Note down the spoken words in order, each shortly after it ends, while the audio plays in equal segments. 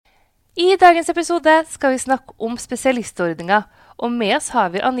I dagens episode skal vi snakke om spesialistordninger, og med oss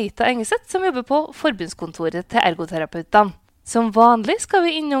har vi Anita Engeseth som jobber på forbundskontoret til ergoterapeutene. Som vanlig skal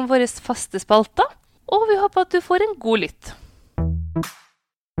vi innom våre faste spalter, og vi håper at du får en god lytt.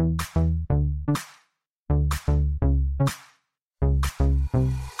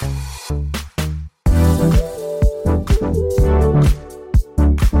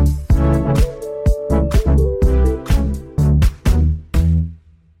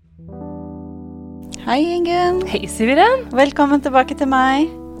 Hei Ingunn. Hei Siviren. Velkommen tilbake til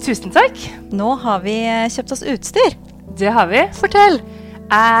meg. Tusen takk. Nå har vi kjøpt oss utstyr. Det har vi. Fortell.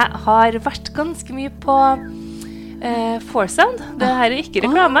 Jeg har vært ganske mye på Forsound. Det her er ikke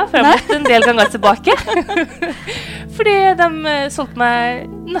reklame, for jeg har måttet en del ganger tilbake. Fordi de solgte meg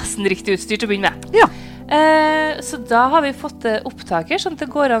nesten riktig utstyr til å begynne med. Ja. Så da har vi fått opptaker, sånn at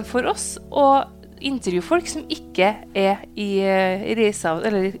det går an for oss å intervjue folk som ikke er i reise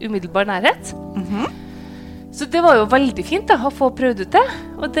eller umiddelbar nærhet. Så det var jo veldig fint da, å få prøvd ut det,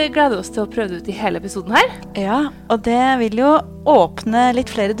 og det gleder oss til å prøve det ut i hele episoden her. Ja, og det vil jo åpne litt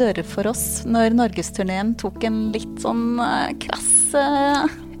flere dører for oss når Norgesturneen tok en litt sånn krass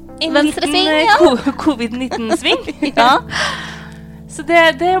venstresving. Ja. Covid-19-sving. Ja. Så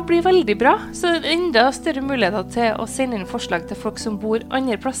det blir veldig bra. Så enda større muligheter til å sende inn forslag til folk som bor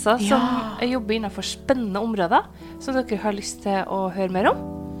andre plasser, som jobber innenfor spennende områder, som dere har lyst til å høre mer om.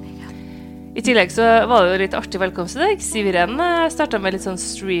 I tillegg så var det jo litt artig velkomst til deg. Siviren startet med litt sånn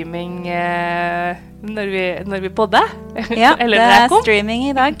streaming når vi podder. Ja, Eller det når jeg kom. streaming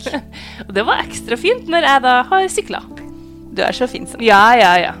i dag. Og det var ekstra fint når jeg da har syklet. Du er så fin sånn.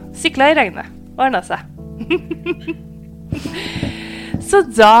 Ja. Syklet i regnet. Ordnet seg. Så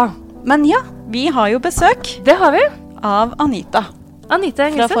da. Men ja, vi har jo besøk Det har vi. av Anita Anita fra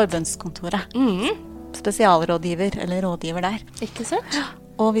Engeseth. forbundskontoret. Spesialrådgiver, eller rådgiver der. Ikke sant?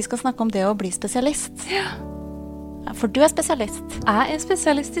 Og vi skal snakke om det å bli spesialist. Ja. For du er spesialist. Jeg er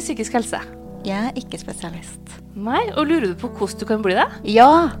spesialist i psykisk helse. Jeg er ikke spesialist. Nei, og lurer du på hvordan du kan bli det?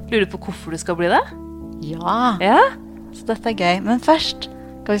 Ja. Lurer du på hvorfor du skal bli det? Ja. Ja? Så dette er gøy. Men først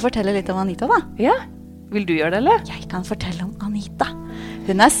skal vi fortelle litt om Anita, da. Ja. Vil du gjøre det, eller? Jeg kan fortelle om Anita.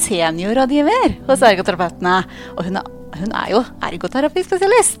 Hun er seniorrådgiver hos ergoterapeutene. Og hun er jo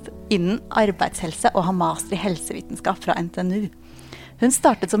ergoterapispesialist innen arbeidshelse og har master i helsevitenskap fra NTNU. Hun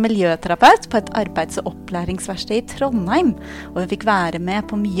startet som miljøterapeut på et arbeids- og opplæringsverksted i Trondheim, og hun fikk være med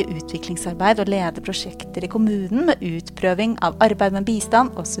på mye utviklingsarbeid og lede prosjekter i kommunen med utprøving av arbeid med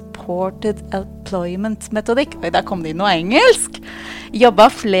bistand og supported employment-metodikk. Oi, der kom det inn noe engelsk!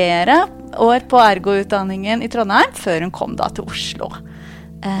 Jobbet flere år på ergoutdanningen i Trondheim, før hun kom da til Oslo.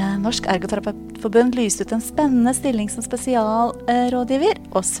 Norsk Ergoterapeutforbund lyste ut en spennende stilling som spesialrådgiver,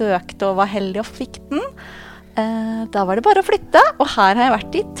 og søkte og var heldig og fikk den. Da var det bare å flytte, og her har jeg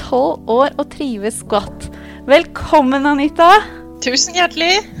vært i 12 år og trives godt. Velkommen, Anita! Tusen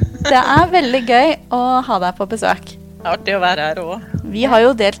hjertelig! Det er veldig gøy å ha deg på besøk. Artig å være her også. Vi har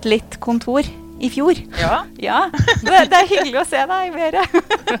jo delt litt kontor i fjor. Ja, Ja, det er hyggelig å se deg mer.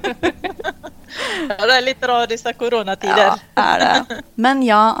 ja det er litt rar disse koronatider. Ja, er det. Men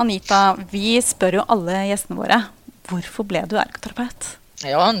ja, Anita, vi spør jo alle gjestene våre, hvorfor ble du ergoterapeut?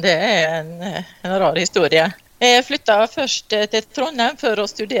 Ja, det er en rar historie. Jeg flyttet først til Trondheim for å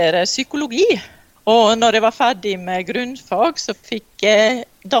studere psykologi. Og når jeg var ferdig med grunnfag, så fikk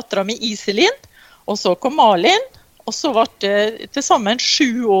datteren min Iselin, og så kom Malin, og så var det til sammen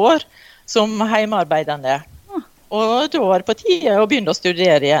 7 år som heimearbeidende. Og da var det på tide å begynne å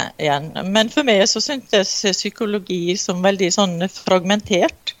studere igjen. Men for meg så syntes psykologi som veldig sånn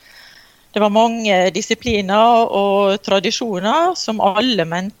fragmentert. Det var mange disipliner og tradisjoner som alle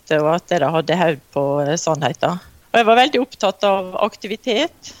mente at dere hadde hørt på sannheten. Og jeg var veldig opptatt av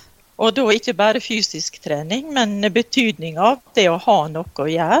aktivitet, og da ikke bare fysisk trening, men betydning av det å ha noe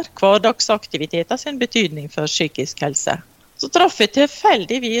å gjøre. Hverdagsaktiviteter sin betydning for psykisk helse. Så traff jeg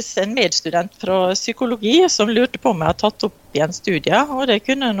tilfeldigvis en medstudent fra psykologi som lurte på om jeg hadde tatt opp igjen studiet, og det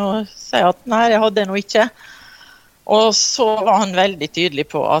kunne jeg nå si at nei, jeg hadde nå ikke. Og så var han veldig tydelig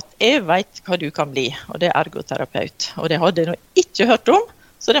på at jeg vet hva du kan bli, og det er ergoterapeut. Og det hadde jeg nå ikke hørt om,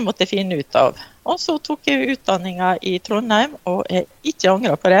 så det måtte jeg finne ut av. Og så tok jeg utdanningen i Trondheim, og jeg ikke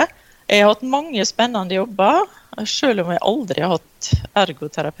angret på det. Jeg har hatt mange spennende jobber, selv om jeg aldri har hatt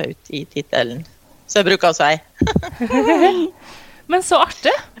ergoterapeut i titelen. Så jeg bruker å si. Men så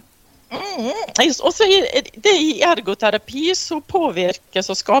artig. Også i ergoterapi så påvirkes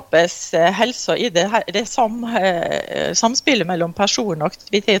og skapes helse i det samspillet mellom person,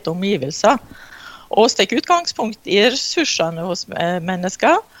 aktivitet og omgivelser. Og stikk utgangspunkt i ressursene hos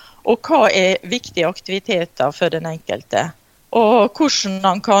mennesker, og hva er viktige aktiviteter for den enkelte. og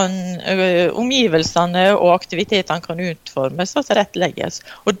hvordan omgivelsene og aktivitetene kan utformes og tilrettelegges.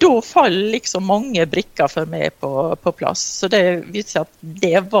 Og da faller liksom mange brikker for meg på plass. Så det viser at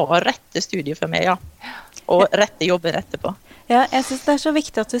det var rette studiet for meg, ja. Og rette jobben etterpå. Ja, jeg synes det så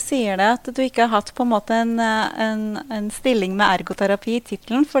viktig at du sier det, at du ikke har hatt på en måte en stilling med ergoterapi i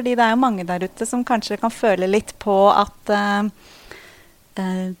titelen, fordi det jo mange der ute som kanskje kan føle litt på at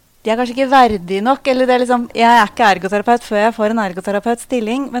de kanskje ikke verdig nok, eller det liksom, jeg ikke ergoterapeut før jeg får en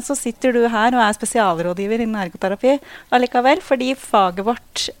ergoterapeutstilling, men så sitter du her og spesialrådgiver innen ergoterapi allikevel, fordi faget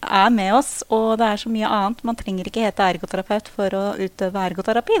vårt med oss, og det så mye annet. Man trenger ikke hete ergoterapeut for å utøve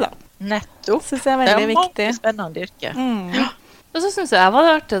ergoterapi, da. Nettopp. Synes jeg veldig viktig. Det mange spennende yrke. Ja. Og så synes jeg var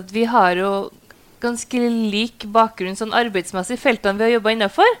det artig at vi har jo ganske lik bakgrunn sånn arbeidsmessig i feltene vi har jobbet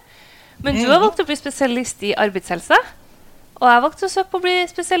innenfor. Men du har valgt å bli spesialist i arbeidshelse, og jeg valgte å søke på å bli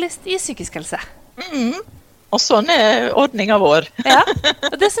spesialist i psykisk helse. Og sånn ordningen vår. Ja,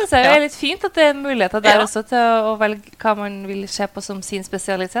 og det synes jeg litt fint at det muligheter der også til å velge hva man vil se på som sin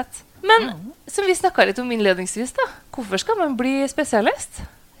spesialitet. Men som vi snakket litt om innledningsvis da, hvorfor skal man bli spesialist?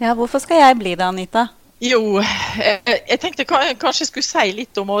 Ja, hvorfor skal jeg bli det, Anita? Jo, jeg tenkte kanskje jeg skulle si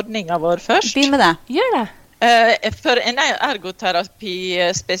litt om ordningen vår først. Begynn med det. Gjør det. For en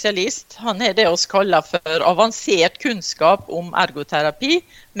ergoterapispesialist, han det oss kaller for avansert kunnskap om ergoterapi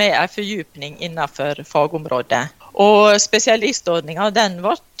med en fordypning innenfor fagområdet. Og spesialistordningen den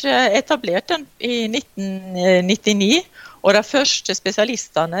ble etablert i 1999, og de første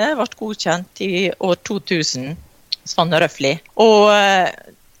spesialistene ble godkjent i år 2000, sånn røffelig. Og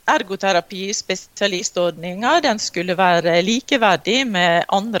ergoterapi-spesialistordningen den skulle være likeverdig med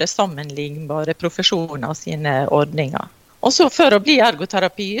andre sammenlignbare profesjoner sine ordninger. Og så for å bli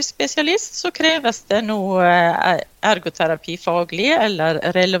ergoterapispesialist så kreves det nå ergoterapifaglig eller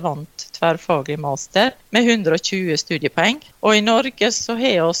relevant tverrfaglig master med 120 studiepoeng. Og i Norge så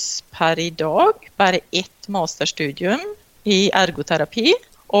har oss per i dag bare ett masterstudium i ergoterapi,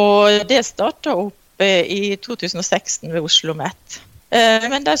 og det startet opp i 2016 ved Oslo Met.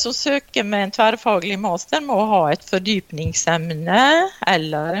 Men de som søker med en tverrfaglig master må ha et fordypningsemne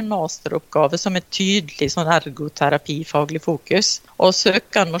eller en masteroppgave som tydelig sånn ergoterapifaglig fokus. Og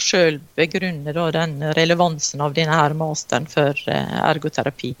søkeren må selv begrunne da, den relevansen av denne her masteren for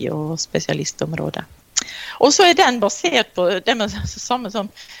ergoterapi og spesialistområdet. Og så den basert på det samme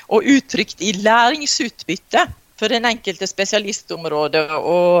som og uttrykt i læringsutbytte for den enkelte spesialistområdet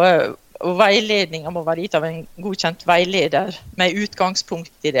og veiledningen må være gitt av en godkjent veileder med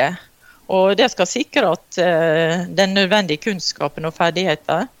utgangspunkt i det. Og det skal sikre at den nødvendige kunnskapen og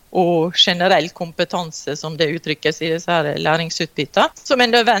ferdigheter og generell kompetanse, som det uttrykkes i disse her læringsutbytter, som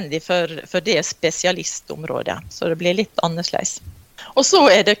nødvendig for det spesialistområdet. Så det blir litt annerledes. Og så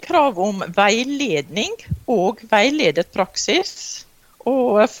det krav om veiledning og veiledet praksis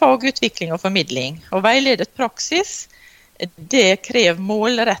og fagutvikling og formidling. Og veiledet praksis det krever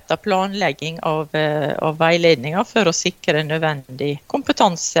målrettet planlegging av veiledninger for å sikre nødvendig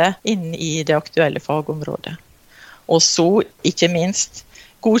kompetanse inn i det aktuelle fagområdet. Og så, ikke minst,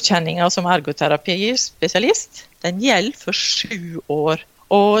 godkjenninger som ergoterapispesialist, den gjelder for 7 år.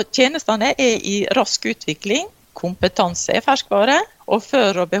 Og tjenestene i rask utvikling, kompetanse ferskvare, og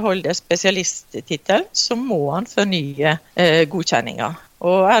for å beholde spesialisttittel, så må han fornye godkjenninger.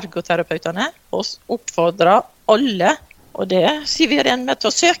 Og ergoterapeutene oppfordrer alle, og det sier vi igjen med til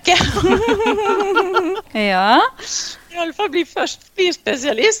å søke. Ja. I alle fall først bli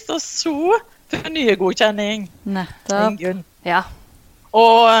spesialist, og så fornye godkjenning. Nettopp. Ja.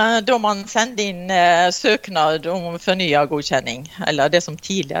 Og da man sender inn søknad om fornyet godkjenning, eller det som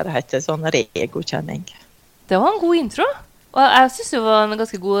tidligere heter sånn re-godkjenning. Det var en god intro, og jeg synes det var en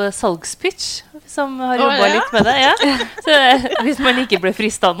ganske god salgspitch, som har jobbet litt med det, ja. Så hvis man ikke ble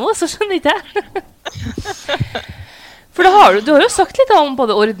fristet nå, så skjønner ikke jeg. For du har jo sagt litt om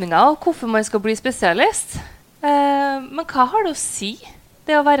både ordninger og hvorfor man skal bli spesialist. Men hva har det å si,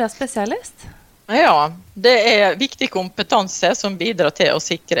 det å være spesialist? Ja, det viktig kompetanse som bidrar til å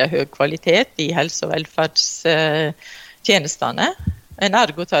sikre høy kvalitet i helse- og velferdstjenestene. En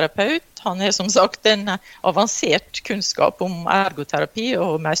ergoterapeut, han som sagt en avansert kunnskap om ergoterapi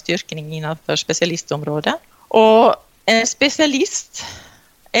og med styrking innenfor spesialistområdet. Og en spesialist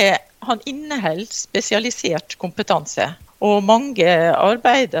han inneholder spesialisert kompetanse, og mange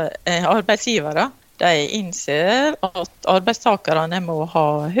arbeidsgivere de innser at arbeidstakerne må ha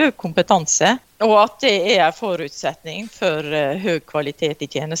høy kompetanse, og at det en forutsetning for høy kvalitet i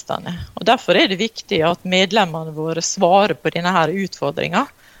tjenestene. Og derfor det viktig at medlemmene våre svarer på denne her utfordringen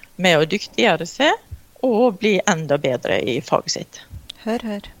med å dyktiggjøre seg og bli enda bedre i faget sitt.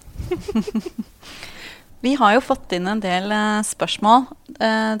 Hør. Vi har jo fått inn en del spørsmål.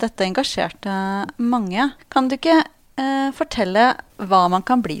 Dette engasjerte mange. Kan du ikke fortelle hva man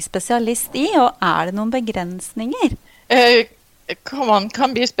kan bli spesialist i, og det noen begrensninger? Hva man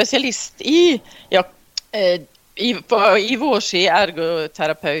kan bli spesialist i? Ja, i vår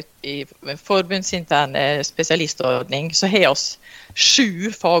ergoterapeut i forbundsinterne spesialistordning så har oss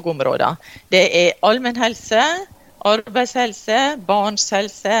 7 fagområder. Det allmennhelse, arbeidshelse, barns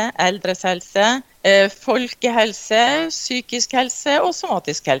helse, eldres helse, folkehelse, psykisk helse og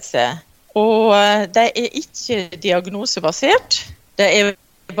somatisk helse. Og det ikke diagnosebasert. Det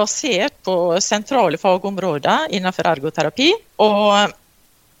basert på sentrale fagområder innenfor ergoterapi. Og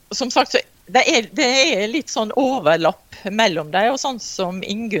som sagt, så det litt sånn overlapp mellom dem. Og sånn som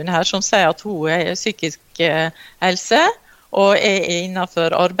Ingunn her, som sier at hun psykisk helse, og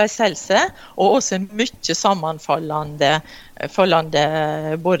innenfor arbeidshelse, og også mye sammenfallende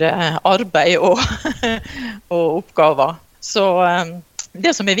både arbeid og, og oppgaver. Så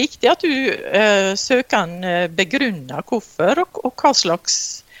det som viktig at du søkeren begrunner hvorfor, og hva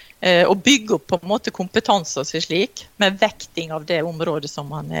slags, og bygge opp på en måte kompetanse og slik, med vekting av det området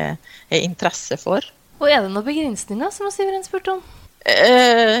som man interesse for. Og det noen begrensninger, som Siveren spurte om?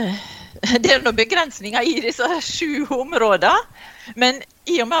 Det noen begrensninger i disse 7 områder, men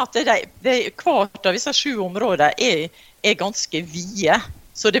i og med at hvert av disse 7 områder ganske vide,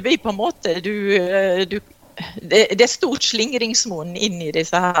 så det blir på en måte det stort slingringsmonn inn i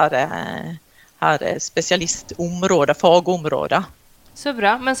disse her spesialistområder, fagområder. Så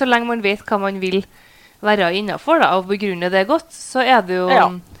bra, men så lenge man vet hva man vil være innenfor da, og begrunne det godt, så det jo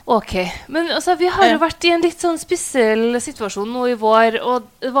ok. Men altså, vi har jo vært i en litt sånn spesiell situasjon nå i vår, og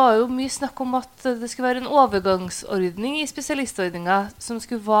det var jo mye snakk om at det skulle være en overgangsordning i spesialistordningen som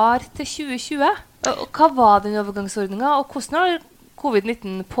skulle vare til 2020. Og hva var den overgangsordningen, og hvordan har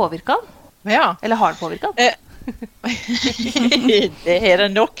covid-19 påvirket den? Ja. Eller har den påvirket den? Det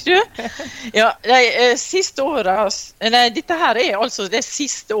det nok, du. Ja, de siste året, dette her altså det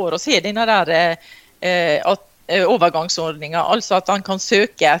siste året, så denne der overgangsordningen, altså at han kan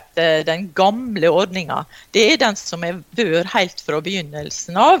søke etter den gamle ordningen. Det den som bør helt fra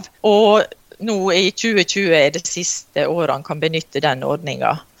begynnelsen av, og nå i 2020 det siste året han kan benytte den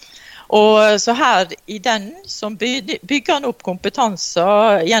ordningen. Og så her i den som bygger han opp kompetanse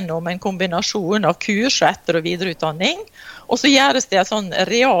gjennom en kombinasjon av kurs og etter- og videreutdanning, og så gjøres det en sånn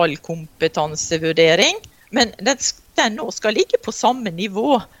realkompetansevurdering, men den nå skal ligge på samme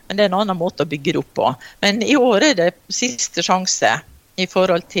nivå, men det en annen måte å bygge det opp på. Men i år det siste sjanse i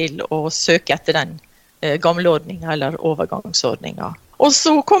forhold til å søke etter den gamle ordningen eller overgangsordningen. Og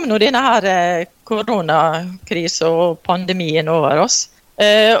så kom nå denne her koronakrisen og pandemien over oss.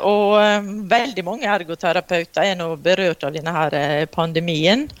 Og veldig mange ergoterapeuter nå berørt av denne her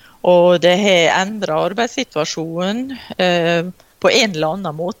pandemien, og det har endret arbeidssituasjonen på en eller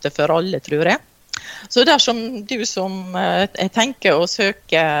annen måte for alle, tror jeg. Så dersom du som tenker å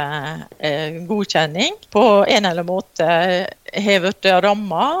søke godkjenning på en eller annen måte har vært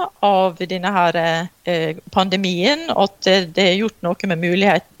rammet av denne her pandemien, at det gjort noe med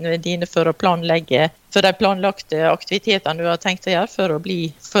mulighetene dine for å planlegge for de planlagte aktivitetene du har tenkt å gjøre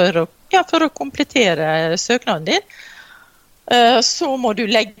for å komplettere søknaden din, så må du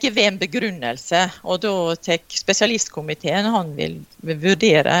legge ved en begrunnelse, og da tar spesialistkomiteen, han vil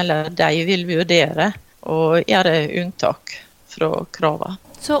vurdere, eller de vil vurdere, og gjøre unntak fra kravene.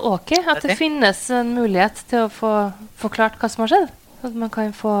 Så ok, at det finnes en mulighet til å få forklart hva som har skjedd, at man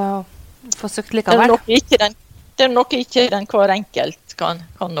kan få søkt likevel. Det nok ikke den hver enkelt kan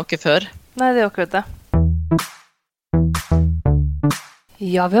noe for. Nei, det akkurat det.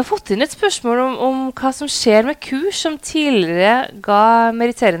 Ja, vi har fått inn et spørsmål om hva som skjer med kurs som tidligere ga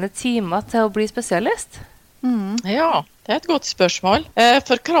meritterende timer til å bli spesialist. Ja, det et godt spørsmål.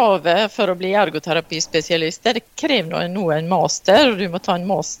 For kravet for å bli ergoterapispesialist, det krever nå en master, og du må ta en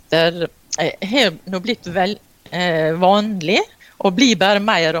master. Har nå blitt vanlig, og blir bare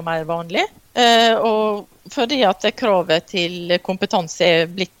mer og mer vanlig. Og fordi at kravet til kompetanse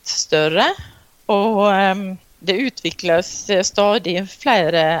blitt større, og det utvikles stadig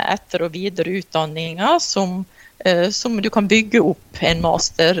flere etter- og videreutdanninger som du kan bygge opp en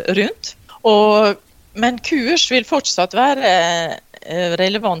master rundt. Men kurs vil fortsatt være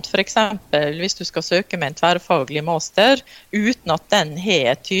relevant, for eksempel hvis du skal søke med en tverrfaglig master, uten at den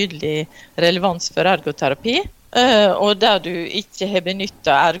har tydelig relevans for ergoterapi, og der du ikke har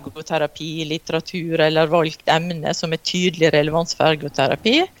benyttet ergoterapi, litteratur eller valgt emne som tydelig relevans for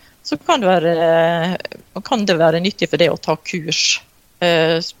ergoterapi, så kan det være nyttig for det å ta kurs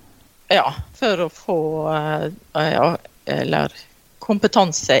for å få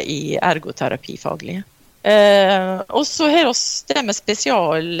kompetanse i ergoterapifaglig. Og så har vi det med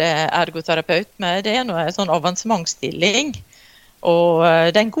spesialergoterapeut med, det noe en sånn avansementstilling. Og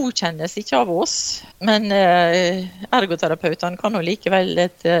den godkjennes ikke av oss, men ergoterapeutene kan jo likevel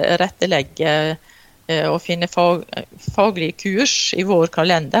rettelegge og finne faglige kurs i vår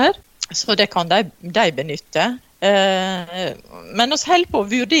kalender, så det kan de benytte. Men vi holder på å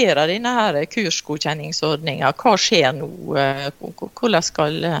vurdere denne her kursgodkjenningsordningen. Hva skjer nå? Hvordan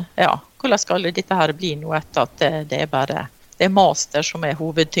skal dette her bli nå etter at det er master som er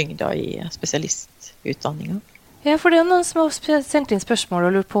hovedtyngda i spesialistutdanningen? Ja, for det er noen som har sendt inn spørsmål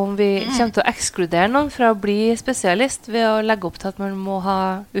og lurer på om vi kommer til å ekskludere noen fra å bli spesialist ved å legge opp til at man må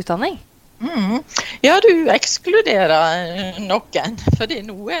ha utdanning. Ja, du ekskluderer noen, fordi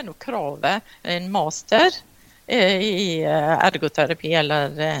nå er kravet en master i ergoterapi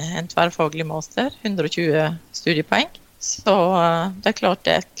eller en tverrfaglig master, 120 studiepoeng. Så det er klart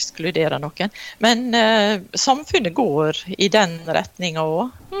det ekskluderer noen. Men samfunnet går i den retningen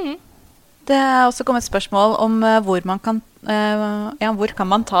også. Det er også kommet spørsmål om hvor kan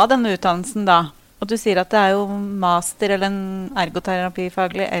man ta denne utdannelsen da? Og du sier at det er jo master eller en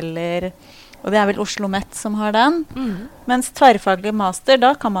ergoterapifaglig, og det er vel Oslo Met som har den. Mens tverrfaglig master,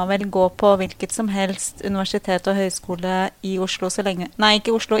 da kan man vel gå på hvilket som helst universitet og høyskole i Oslo,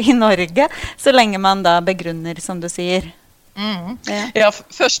 ikke Oslo, i Norge, så lenge man da begrunner, som du sier. Ja,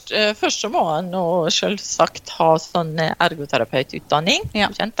 først så må han selvsagt ha sånn ergoterapeututdanning. Ja,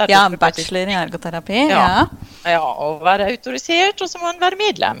 bachelor i ergoterapi. Ja, og være autorisert, og så må han være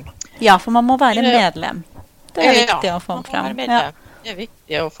medlem. Ja, for man må være medlem. Det er viktig å få fram. Det er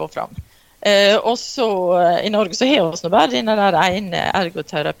viktig å få fram. Og så i Norge så har vi bare denne der ene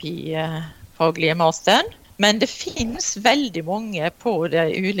ergoterapifaglige masteren. Men det finnes veldig mange på de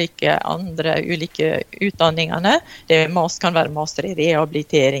ulike utdanningene. Det kan være master i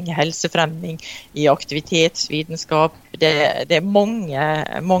rehabilitering, helsefremming, i aktivitetsvitenskap. Det er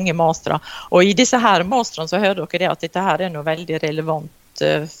mange mastere. Og i disse her masterene så hører dere det at dette her er noe veldig relevant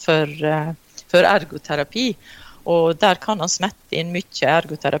for ergoterapi. Og der kan han smette inn mye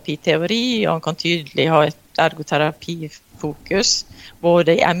ergoterapiteori, og han kan tydelig ha et ergoterapifokus,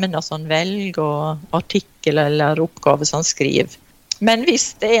 både i emner som han velger, og artikkel eller oppgave som han skriver. Men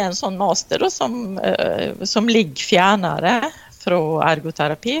hvis det er en sånn master da, som ligger fjernere fra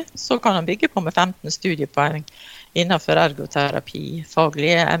ergoterapi, så kan han bygge på med 15 studiepoeng innenfor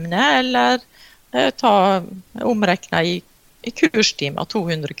ergoterapifaglige emner, eller ta omrekna i kurstimer,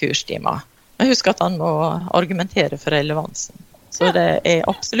 200 kurstimer. Men husk at han må argumentere for relevansen. Så det er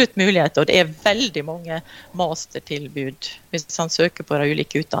absolutt mulighet, og det er veldig mange mastertilbud hvis han søker på de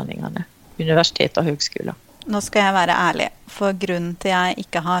ulike utdanningene, universitet og høgskoler. Nå skal jeg være ærlig, for grunnen til jeg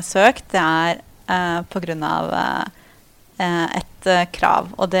ikke har søkt, det er på grunn av et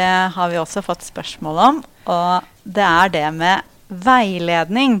krav, og det har vi også fått spørsmål om, og det er det med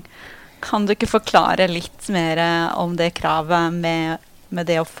veiledning. Kan du ikke forklare litt mer om det kravet med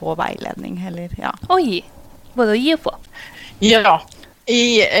det å få veiledning, eller ja? Oi, både å gi og få. Ja,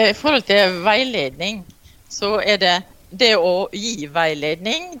 i forhold til veiledning, så er det å gi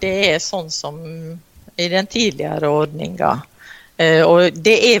veiledning, det er sånn som i den tidligere ordningen. Og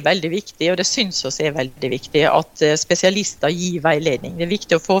det er veldig viktig, og det synes oss er veldig viktig, at spesialister gir veiledning. Det er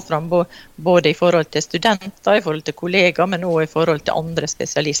viktig å få fram både i forhold til studenter, i forhold til kollegaer, men også i forhold til andre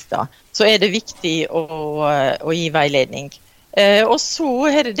spesialister. Så er det viktig å gi veiledning. Og så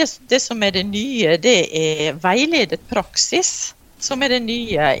er det som er det nye, det er veiledet praksis, som er det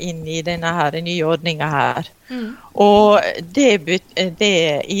nye inn i denne nye ordningen her. Og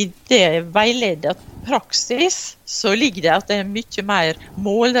i det veiledet praksis så ligger det at det er mye mer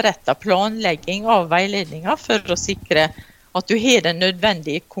målrettet planlegging av veiledninger for å sikre at du har den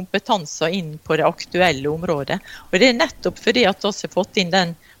nødvendige kompetansen inn på det aktuelle området. Og det er nettopp fordi at vi har fått inn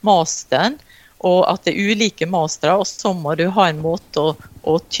den masteren, og at det er ulike mastere, og så må du ha en måte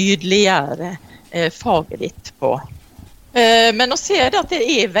å tydeliggjøre faget ditt på. Men å se at det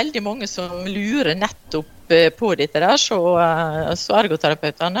er veldig mange som lurer nettopp på dette der, så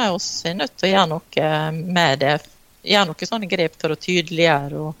ergoterapeutene er nødt til å gjøre noe med det. Gjøre noen sånne grep for å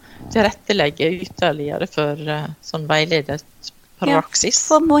tydeliggjøre og tilrettelegge ytterligere for sånn veiledet praksis. Ja,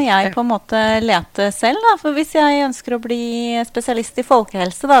 så må jeg på en måte lete selv da, for hvis jeg ønsker å bli spesialist i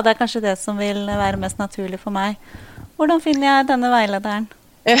folkehelse da, det er kanskje det som vil være mest naturlig for meg. Hvordan finner jeg denne veilederen?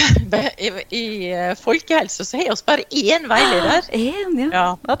 I folkehelse så har vi bare én veileder. Ja.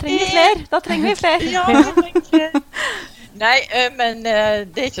 Da trenger vi flere. Ja, da trenger vi flere. Nei, men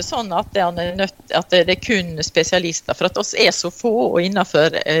det ikke sånn at at det kun spesialister, for at oss så få, og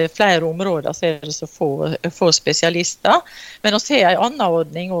innenfor flere områder så det så få spesialister. Men oss har en annen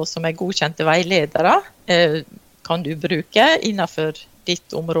ordning også, som godkjente veiledere, kan du bruke innenfor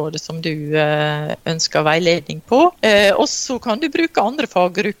ditt område som du ønsker veiledning på. Og så kan du bruke andre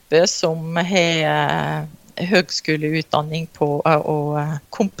faggrupper som har høgskoleutdanning på og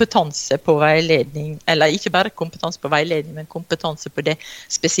kompetanse på veiledning, eller ikke bare kompetanse på veiledning, men kompetanse på det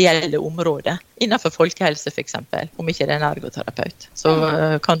spesielle området. Innenfor folkehelse for eksempel, om ikke det en ergoterapeut, så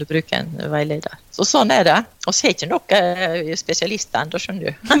kan du bruke en veileder. Så sånn det. Og så ikke noe spesialister enda,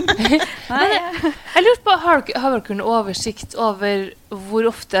 skjønner du. Jeg lurer på, har dere en oversikt over hvor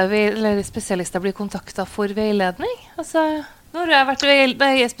ofte spesialister blir kontaktet for veiledning? Altså... Nå har jeg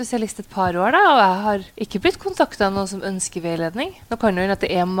vært spesialist et par år, og jeg har ikke blitt kontaktet av noen som ønsker veiledning. Nå kan det jo at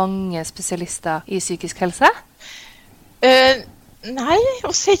det mange spesialister i psykisk helse. Nei,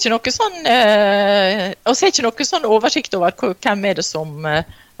 og ser ikke noe sånn oversikt over hvem det som,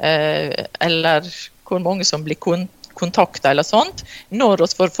 eller hvor mange som blir kontaktet eller sånt, når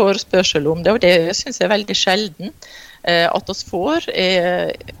vi får forespørsel om det, og det synes jeg veldig sjelden at vi får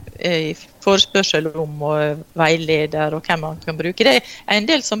forespørsel om veileder og hvem man kan bruke. Det en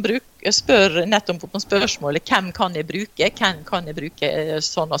del som spør nettopp om spørsmålet hvem kan jeg bruke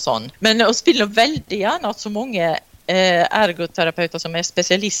sånn og sånn. Men vi vil veldig gjerne at så mange ergoterapeuter som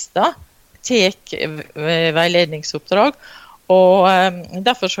spesialister tar veiledningsoppdrag, og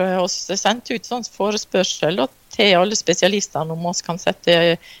derfor så har vi sendt ut sånn forespørsel til alle spesialistene om vi kan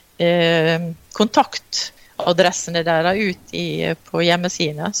sette kontaktadressene deres ut på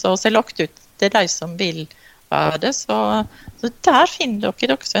hjemmesidene. Så vi har lagt ut til de som vil være det. Så der finner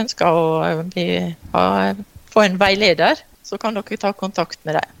dere som ønsker å få en veileder, så kan dere ta kontakt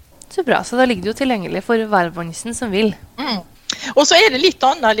med dem. Så bra, så da ligger det jo tilgjengelig for hvermannsen som vil. Og så det litt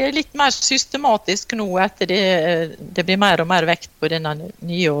annet, litt mer systematisk nå etter det blir mer og mer vekt på denne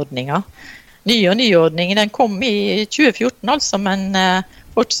nye ordningen. Nye ordningen, den kom i 2014 altså, men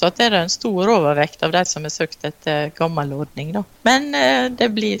fortsatt det en stor overvekt av de som har søkt etter gammel ordning. Da. Men det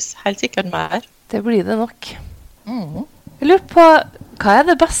blir helt sikkert mer. Det blir det nok. Jeg lurer på, hva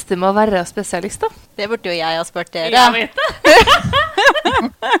det beste med å være spesialist da? Det burde jo jeg ha spurt dere. Jeg vet det.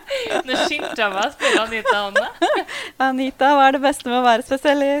 Nå skyndte jeg meg å spørre Anita om det. Anita, hva det beste med å være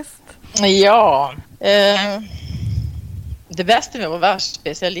spesialist? Ja, det beste med å være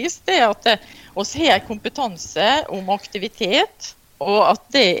spesialist at vi har kompetanse om aktivitet, og at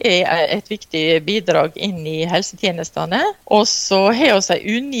det et viktig bidrag inn i helsetjenestene. Og så har vi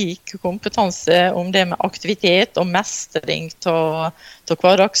en unik kompetanse om det med aktivitet og mestring av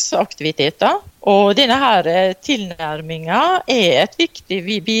hverdagsaktiviteter. Og denne her tilnærmingen et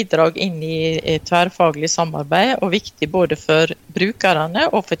viktig bidrag inn i tverrfaglig samarbeid, og viktig både for brukerne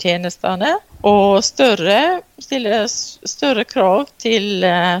og for tjenestene. Og stiller større krav til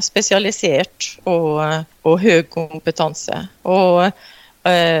spesialisert og høy kompetanse. Og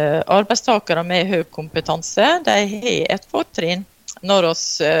arbeidstakere med høy kompetanse, de har et fortrinn når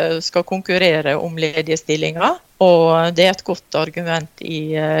vi skal konkurrere om ledige stillinger. Og det et godt argument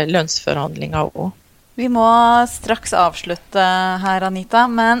i lønnsforhandlinger også. Vi må straks avslutte her, Anita,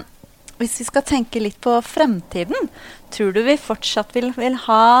 men hvis vi skal tenke litt på fremtiden, tror du vi fortsatt vil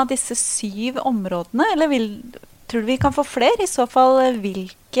ha disse 7 områdene, eller tror du vi kan få flere? I så fall,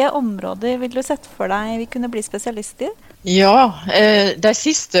 hvilke områder vil du sette for deg vi kunne bli spesialister? Ja, de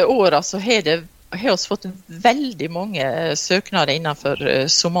siste årene så har vi fått veldig mange søknader innenfor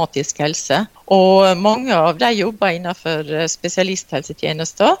somatisk helse, og mange av de jobber innenfor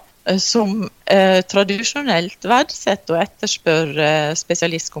spesialisthelsetjenester, som tradisjonelt verdsetter og etterspør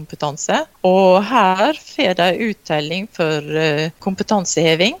spesialistkompetanse. Og her får de uttelling for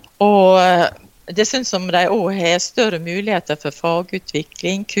kompetanseheving, og det synes som de også har større muligheter for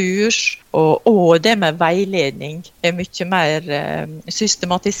fagutvikling, kurs, og det med veiledning mye mer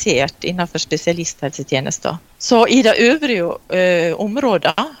systematisert innenfor spesialisthelsetjenester. Så i de øvrige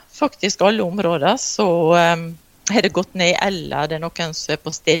områdene, faktisk alle områder, så har det gått ned, eller det noen som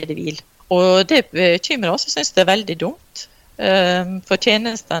på stedet hvil. Og det bekymrer oss, og synes det veldig dumt, for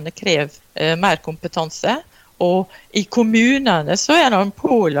tjenestene krever mer kompetanse, og i kommunene så de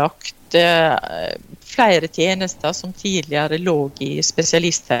pålagt flere tjenester som tidligere lå i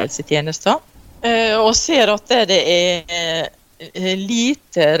spesialisthelsetjenester, og ser at det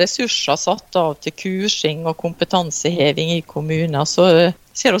lite ressurser satt av til kursing og kompetanseheving i kommuner, så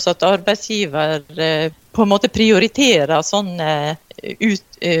ser vi at arbeidsgiver på en måte prioriterer sånn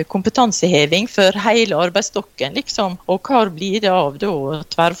kompetanseheving for hele arbeidsstokken, liksom. Og hva blir det av da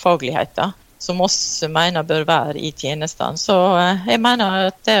tverrfagligheten? som oss mener bør være i tjenestene. Så jeg mener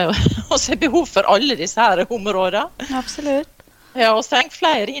at det også er behov for alle disse her områdene. Absolutt. Ja, og trenger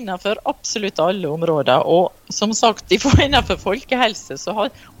flere innenfor absolutt alle områder. Og som sagt, innenfor folkehelse, så har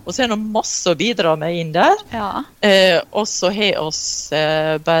vi noe masse å bidra med inn der. Ja. Og så har oss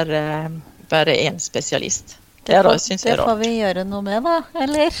bare en spesialist. Det får vi gjøre noe med da,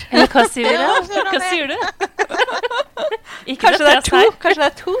 eller? Eller hva sier du da? Hva sier du? Kanskje det er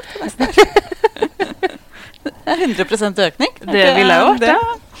to til neste år. Det er 100% økning. Det ville jeg jo vært, ja.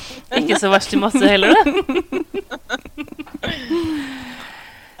 Ikke så verst i masse heller, det.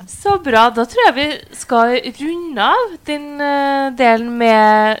 Så bra, da tror jeg vi skal runde av den delen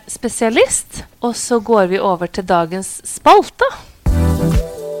med spesialist, og så går vi over til dagens spalte.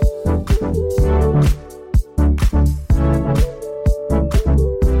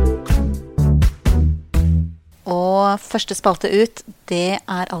 Og første spalte ut, det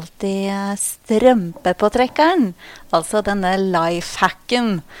er alltid strømpe på trekkeren. Altså denne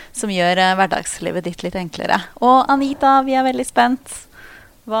lifehacken som gjør hverdagslivet ditt litt enklere. Og Anita, vi er veldig spent.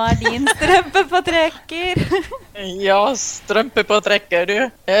 Hva er din strømpe på trekker? Ja, strømpe på trekker, du.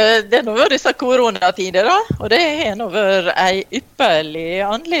 Det har nå vært disse koronatider, da. Og det har nå vært en ypperlig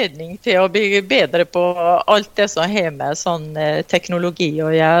anledning til å bygge bedre på alt det som har med sånn teknologi å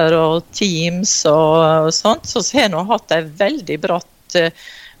gjøre, og Teams og sånt. Så vi har nå hatt en veldig bratt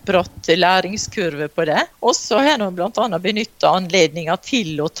læringskurve på det. Og så har jeg blant annet benyttet anledninger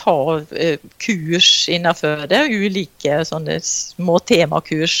til å ta kurs innenfor det, ulike sånne små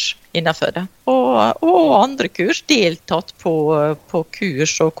temakurs innenfor det. Og andre kurs, deltatt på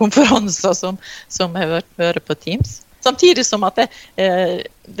kurs og konferanser som har vært på Teams. Samtidig som at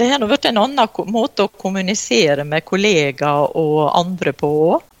det har vært en annen måte å kommunisere med kollegaer og andre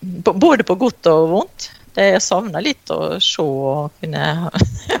på, både på godt og vondt. Det jeg savner litt å se og kunne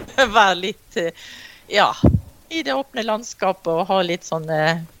være litt, ja, i det åpne landskapet og ha litt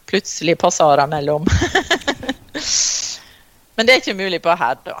sånne plutselig passarer mellom. Men det er ikke mulig på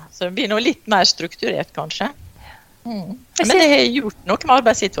her da, så det blir noe litt mer strukturert kanskje. Men det har gjort noe med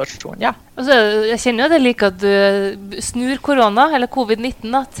arbeidssituasjonen, ja. Altså, jeg kjenner jo det like at du snur korona, eller covid-19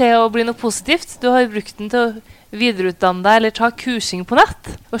 da, til å bli noe positivt. Du har brukt den til å videreutdanne deg eller ta kursing på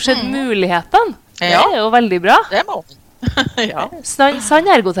nett og sett mulighetene. Det er jo veldig bra. Det må vi. Ja. Sann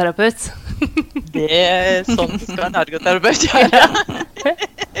ergoterapeut. Det er sånn skal en ergoterapeut gjøre.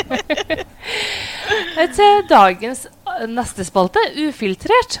 Til dagens neste spalte,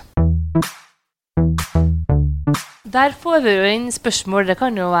 ufiltrert. Der får vi jo inn spørsmål, det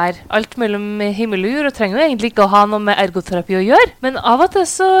kan jo være alt mellom himmel og jord, og trenger jo egentlig ikke å ha noe med ergoterapi å gjøre, men av og til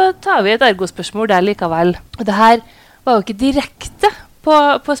så tar vi et ergospørsmål der likevel. Og det her var jo ikke direkte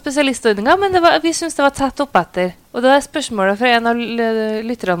på spesialistordningen, men vi synes det var tett opp etter. Og da er spørsmålet fra en av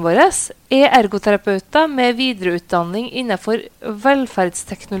lytterne våre: er ergoterapeuter med videreutdanning innenfor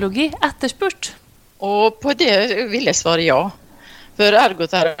velferdsteknologi etterspurt? Og på det vil jeg svare ja. For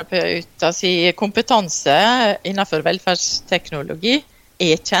ergoterapeuter sin kompetanse innenfor velferdsteknologi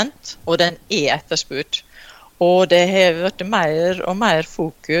er kjent, og den er etterspurt. Og det har vært mer og mer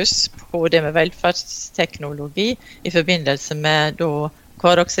fokus på det med velferdsteknologi i forbindelse med da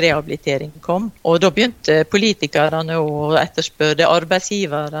hverdagsrehabilitering kom. Og da begynte politikerne å etterspørre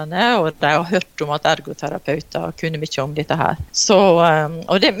arbeidsgiverne, og de har hørt om at ergoterapeuter kunne mye om dette her.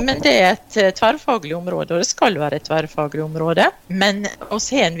 Men det er et tverrfaglig område, og det skal være et tverrfaglig område. Men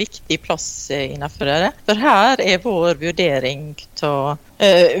oss har en viktig plass innenfor det. For her er vår vurdering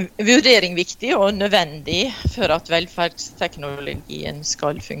viktig og nødvendig for at velferdsteknologien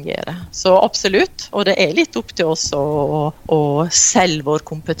skal fungere. Så absolutt, og det er litt opp til oss å selge vår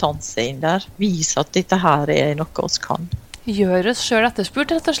kompetanse inn der. Vise at dette her er noe oss kan. Gjør oss selv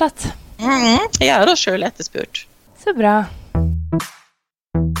etterspurt, rett og slett. Gjør oss selv etterspurt. Så bra.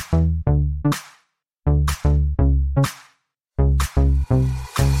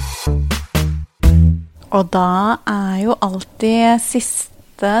 Og da er jo alltid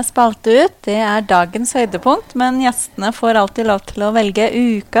siste spalte ut, det er dagens høydepunkt, men gjestene får alltid lov til å velge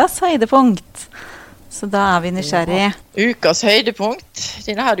ukas høydepunkt. Så da er vi nysgjerrige. Ukas høydepunkt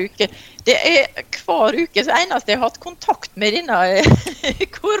denne her uke. Det er hver uke, så eneste jeg har hatt kontakt med denne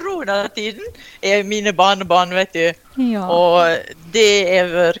koronatiden, er mine barnebarn, vet du. Ja. Og det er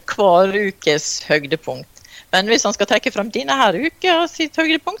hver ukes høydepunkt. Men hvis han skal trekke frem denne her uke og sitt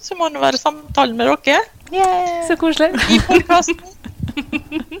høydepunkt, så må det være samtalen med dere. Yeah. Så koselig. I podcasten.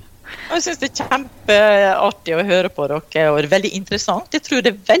 Og jeg synes det er kjempeartig å høre på dere, og det er veldig interessant. Jeg tror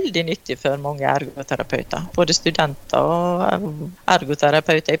det er veldig nyttig for mange ergoterapeuter, både studenter og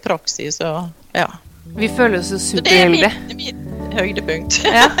ergoterapeuter i praksis. Og, ja. Vi føler oss så Så det er superheldige. mitt høydepunkt.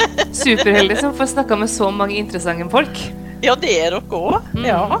 Ja, superheldige som får snakket med så mange interessante folk. Ja, det er dere også.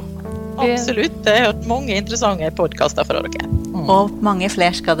 Ja, absolutt. Jeg har hørt mange interessante podcaster fra dere. Og mange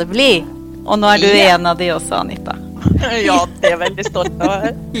flere skal det bli. Og nå er du Ja. en av de også, Anita. Ja, det er jeg veldig stolt av.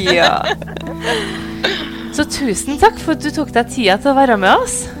 Ja. Så tusen takk for at du tok deg tida til å være med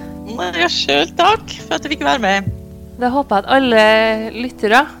oss. Ja, selv takk for at jeg fikk være med. Da håper jeg at alle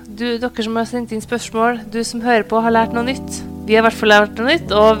lyttere, dere som har sendt inn spørsmål, du som hører på, har lært noe nytt. Vi har i hvert fall lært noe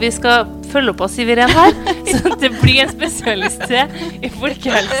nytt, og vi skal følge opp oss i Viren her, så det blir en spesialist til i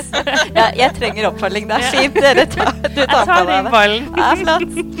folkehelse. Ja, jeg trenger oppfølging. Det er fint. Du tar Jeg tar på deg den det. ballen. Det er flott.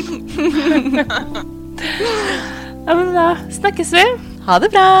 Ja, men da snakkes vi. Ha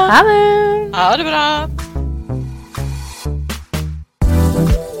det bra. Ha det! Ha det bra.